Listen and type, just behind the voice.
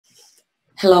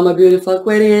Hello my beautiful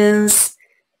Aquarians,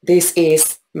 this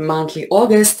is monthly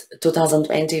August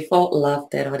 2024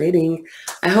 Love Tarot reading.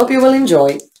 I hope you will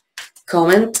enjoy.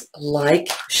 Comment, like,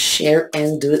 share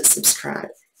and do subscribe.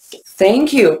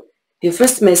 Thank you. Your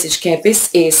first message, Capis,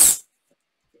 is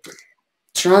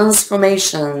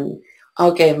transformation.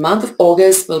 Okay, month of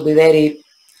August will be very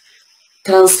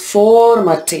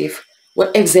transformative.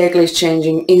 What exactly is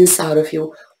changing inside of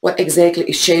you? What exactly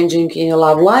is changing in your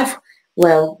love life?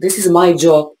 Well, this is my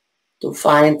job to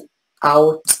find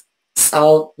out.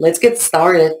 So let's get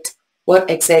started. What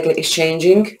exactly is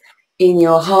changing in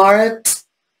your heart?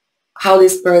 How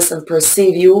this person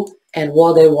perceive you and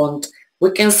what they want.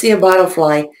 We can see a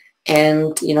butterfly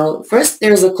and first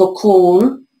there's a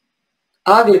cocoon,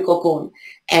 ugly cocoon.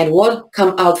 And what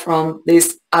come out from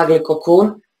this ugly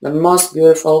cocoon? The most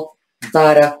beautiful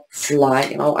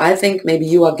butterfly. I think maybe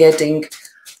you are getting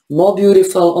more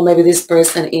beautiful, or maybe this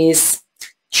person is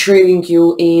treating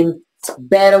you in a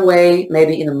better way,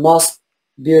 maybe in the most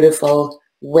beautiful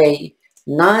way.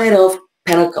 Knight of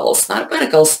Pentacles. Knight of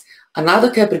Pentacles,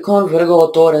 another Capricorn, Virgo,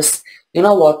 or Taurus. You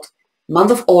know what?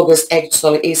 Month of August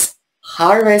actually is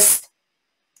harvest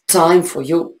time for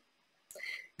you.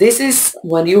 This is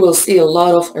when you will see a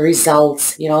lot of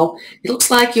results, It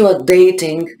looks like you are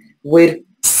dating with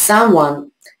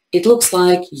someone. It looks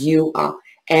like you are.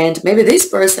 And maybe this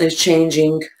person is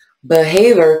changing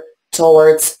behavior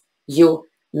towards you.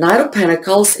 Knight of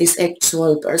Pentacles is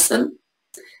actually a person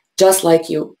just like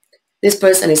you. This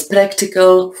person is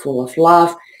practical, full of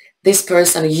love. This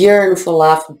person yearns for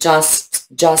love just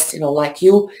like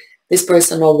you. This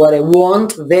person knows what they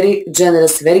want, very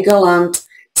generous, very gallant,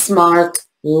 smart,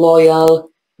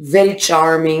 loyal, very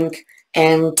charming,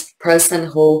 and person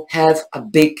who have a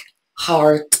big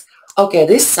heart. Okay,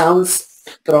 this sounds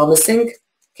promising,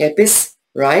 Capis,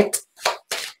 right?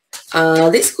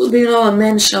 This could be a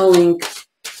man showing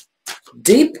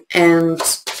deep and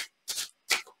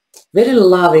very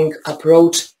loving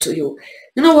approach to you.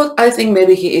 You know what? I think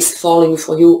maybe he is falling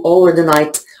for you over the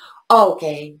night.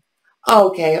 Okay.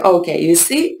 You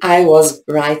see, I was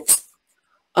right.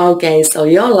 Okay, so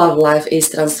your love life is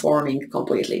transforming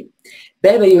completely.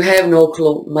 Baby, you have no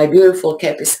clue, my beautiful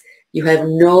Capis. You have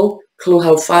no clue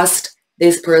how fast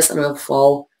this person will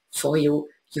fall for you.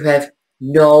 You have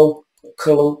no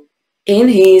clue. In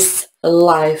his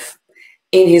life,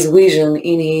 in his vision,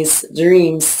 in his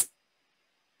dreams,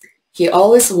 he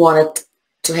always wanted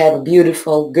to have a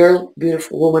beautiful girl,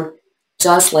 beautiful woman,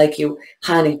 just like you.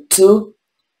 Honey, 2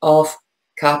 of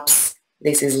Cups.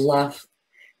 This is love.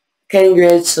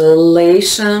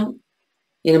 Congratulations.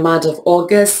 In the month of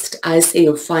August, I see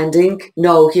you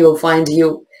he will find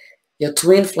you. Your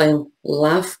twin flame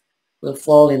love will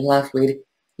fall in love with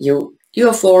you. You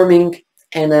are forming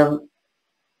an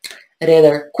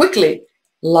rather quickly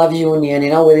love union,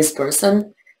 with this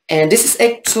person. And this is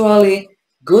actually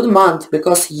good month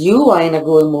because you are in a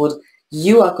good mood.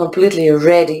 You are completely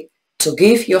ready to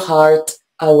give your heart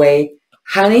away.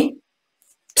 Honey,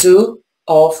 2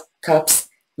 of Cups.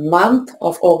 Month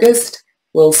of August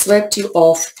will sweep you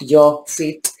off your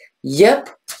feet. Yep,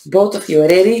 both of you are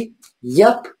ready.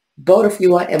 Yep, both of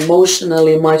you are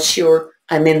emotionally mature.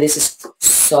 I mean, this is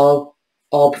so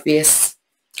obvious.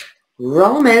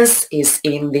 Romance is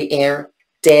in the air.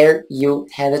 There you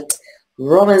have it.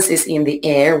 Romance is in the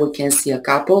air. We can see a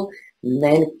couple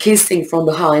men kissing from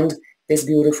behind this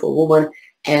beautiful woman,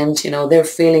 and their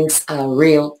feelings are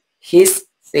real. His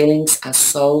feelings are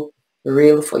so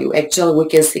real for you. Actually, we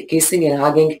can see kissing and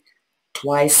hugging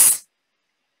twice.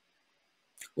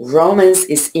 Romance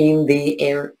is in the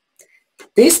air.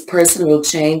 This person will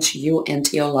change you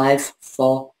and your life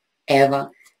forever.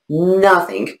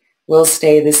 Nothing will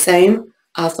stay the same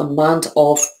after the month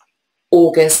of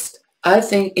August. I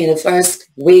think in the first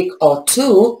week or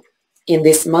 2 in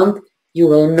this month, you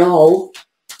will know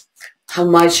how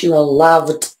much you are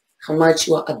loved, how much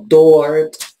you are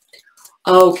adored.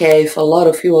 Okay, for a lot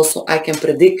of you also, I can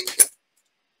predict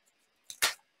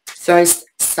first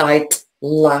sight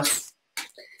love.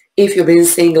 If you've been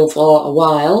single for a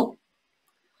while,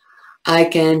 I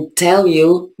can tell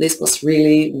you this was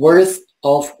really worth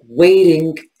of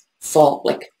waiting for,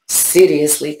 like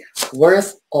seriously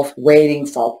worth of waiting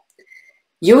for.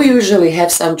 You usually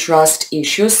have some trust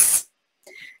issues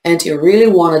and you really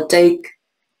want to take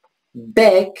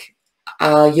back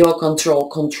your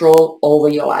control over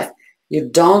your life. You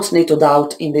don't need to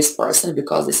doubt in this person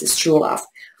because this is true love.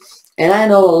 And I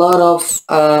know a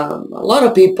lot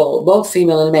of people, both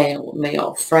female and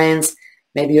male friends,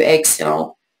 maybe your ex,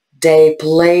 they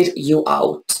played you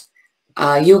out.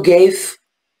 You gave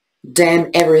them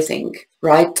everything,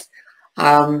 right?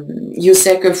 You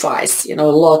sacrifice, a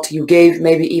lot. You gave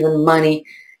maybe even money,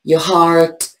 your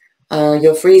heart,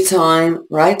 your free time,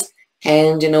 right?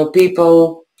 And,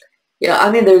 people,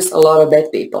 I mean, there's a lot of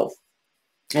bad people.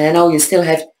 And I know you still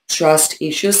have trust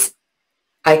issues.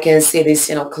 I can see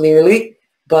this, clearly.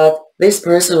 But this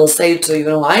person will say to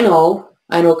you, I know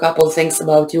a couple of things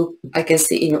about you. I can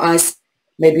see in your eyes.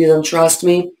 Maybe you don't trust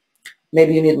me.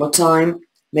 Maybe you need more time.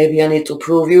 Maybe I need to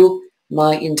prove you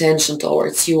my intention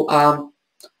towards you are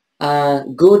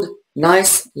good,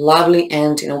 nice, lovely,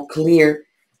 and clear.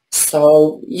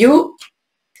 So you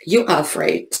are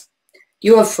afraid.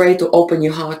 You're afraid to open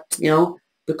your heart,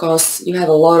 because you have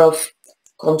a lot of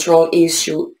control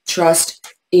issue,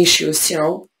 trust issues.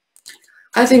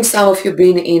 I think some of you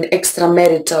been in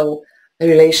extramarital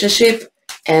relationship,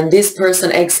 and this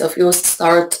person ex of yours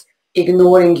start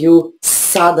ignoring you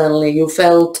suddenly. You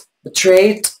felt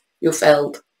betrayed, you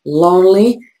felt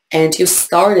lonely, and you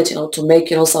started, to make,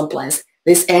 some plans.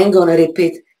 This ain't gonna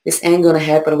repeat. This ain't gonna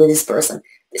happen with this person.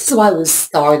 This is why we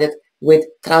started with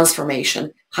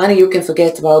transformation. Honey, you can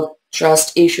forget about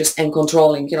trust issues and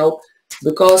controlling,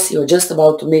 because you're just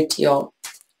about to meet your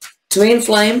twin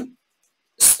flame.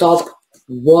 Stop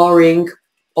worrying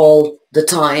all the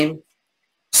time.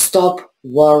 Stop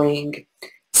worrying.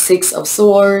 Six of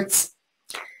Swords.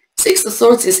 Six of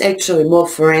Swords is actually more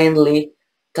friendly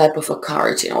type of a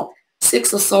card,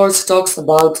 Six of Swords talks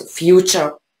about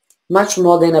future much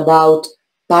more than about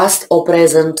past or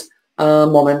present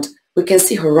moment. We can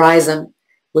see horizon.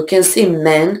 We can see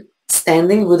men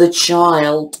standing with a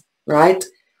child, right?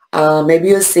 Maybe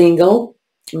you're single,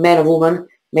 man or woman.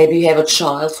 Maybe you have a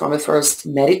child from a first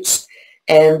marriage,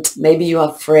 and maybe you're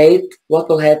afraid what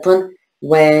will happen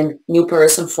when new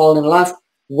person fall in love.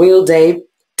 Will they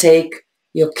take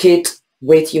your kid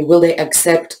with you? Will they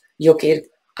accept your kid?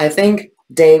 I think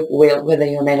they will, whether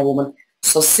you're a man or woman.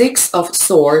 So Six of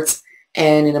Swords,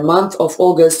 and in the month of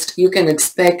August, you can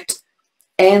expect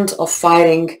end of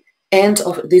fighting, end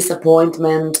of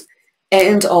disappointment,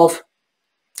 end of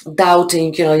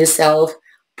doubting, yourself,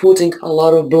 putting a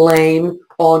lot of blame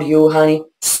on you, honey.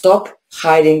 Stop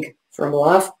hiding from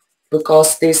love,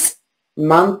 because this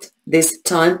month, this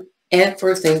time,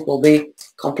 everything will be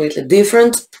completely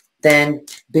different than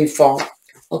before.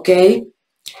 Okay?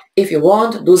 If you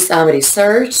want, do some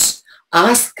research,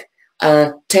 ask,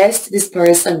 test this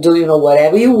person, do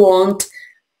whatever you want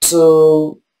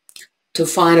to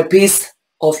find a peace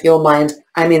of your mind.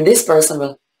 I mean, this person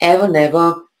will ever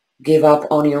never give up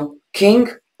on you. King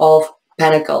of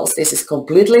Pentacles. This is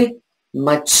completely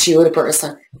mature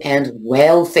person and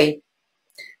wealthy.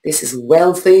 This is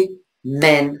wealthy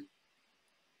man.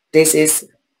 This is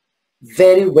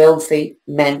very wealthy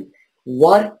man.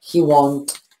 What he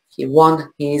want? He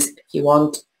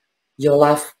want your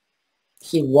love.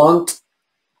 He want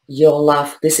your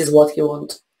love. This is what he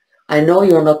want. I know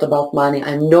you're not about money.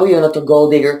 I know you're not a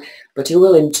gold digger, but you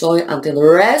will enjoy until the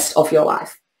rest of your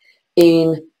life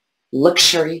in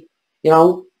luxury,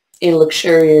 in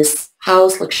luxurious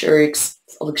house,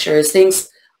 luxurious things,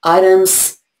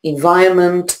 items,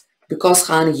 environment, because,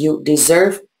 honey, you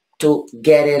deserve to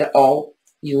get it all.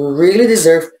 You really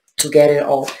deserve to get it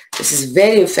all. This is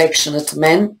very affectionate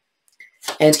man,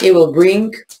 and he will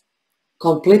bring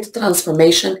complete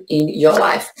transformation in your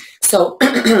life. So,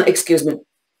 excuse me,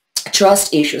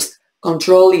 trust issues,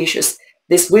 control issues,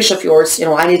 this wish of yours,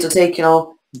 I need to take,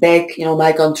 back,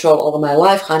 my control over my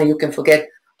life. Honey, you can forget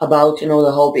about, the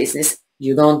whole business.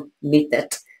 You don't need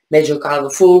that. Major card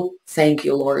of Fool, thank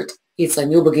you, Lord. It's a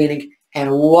new beginning.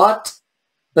 And what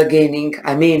beginning?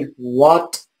 I mean,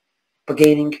 what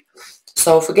beginning?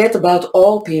 So forget about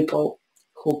all people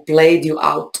who played you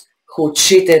out, who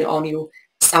cheated on you,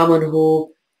 someone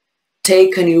who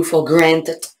taken you for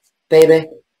granted. Baby,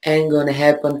 ain't gonna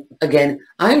happen again.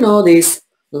 I know this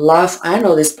love, I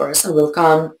know this person will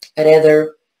come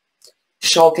rather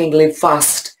shockingly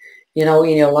fast, in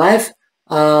your life.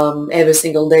 Every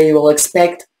single day you will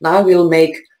expect, now we'll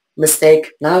make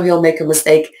mistake, now he'll make a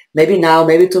mistake, maybe now,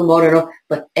 maybe tomorrow,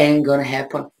 but ain't gonna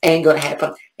happen, ain't gonna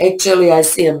happen. Actually, I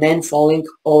see a man falling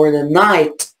over the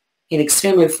night in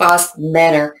extremely fast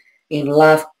manner in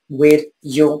love with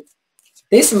you.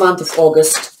 This month of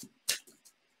August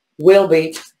will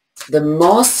be the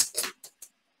most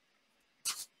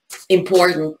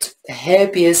important, the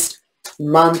happiest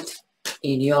month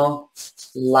in your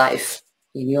life.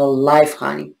 In your life,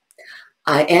 honey.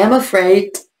 I am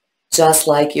afraid just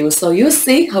like you. So you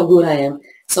see how good I am.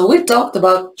 So we talked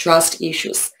about trust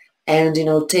issues and,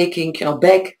 taking,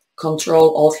 back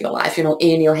control of your life,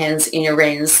 in your hands, in your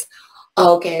reins.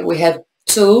 Okay, we have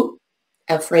two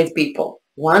afraid people.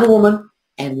 One woman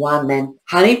and one man.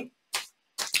 Honey,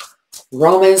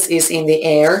 Romance is in the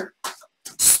air.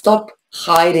 Stop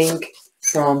hiding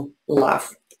from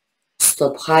love.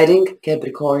 Stop hiding,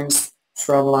 Capricorns,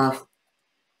 from love.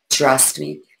 Trust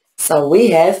me. So we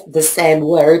have the same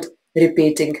word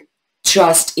repeating,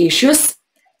 trust issues,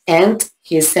 and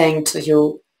he's saying to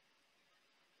you,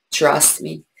 trust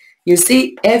me. You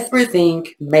see, everything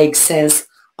makes sense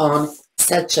on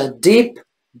such a deep,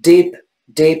 deep,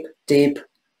 deep, deep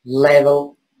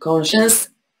level, conscious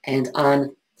and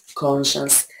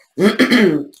unconscious.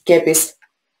 Capis,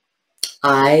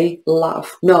 I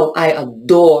love, no, I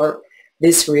adore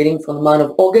this reading for the month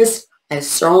of August. I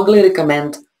strongly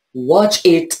recommend watch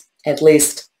it at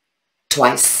least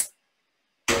twice.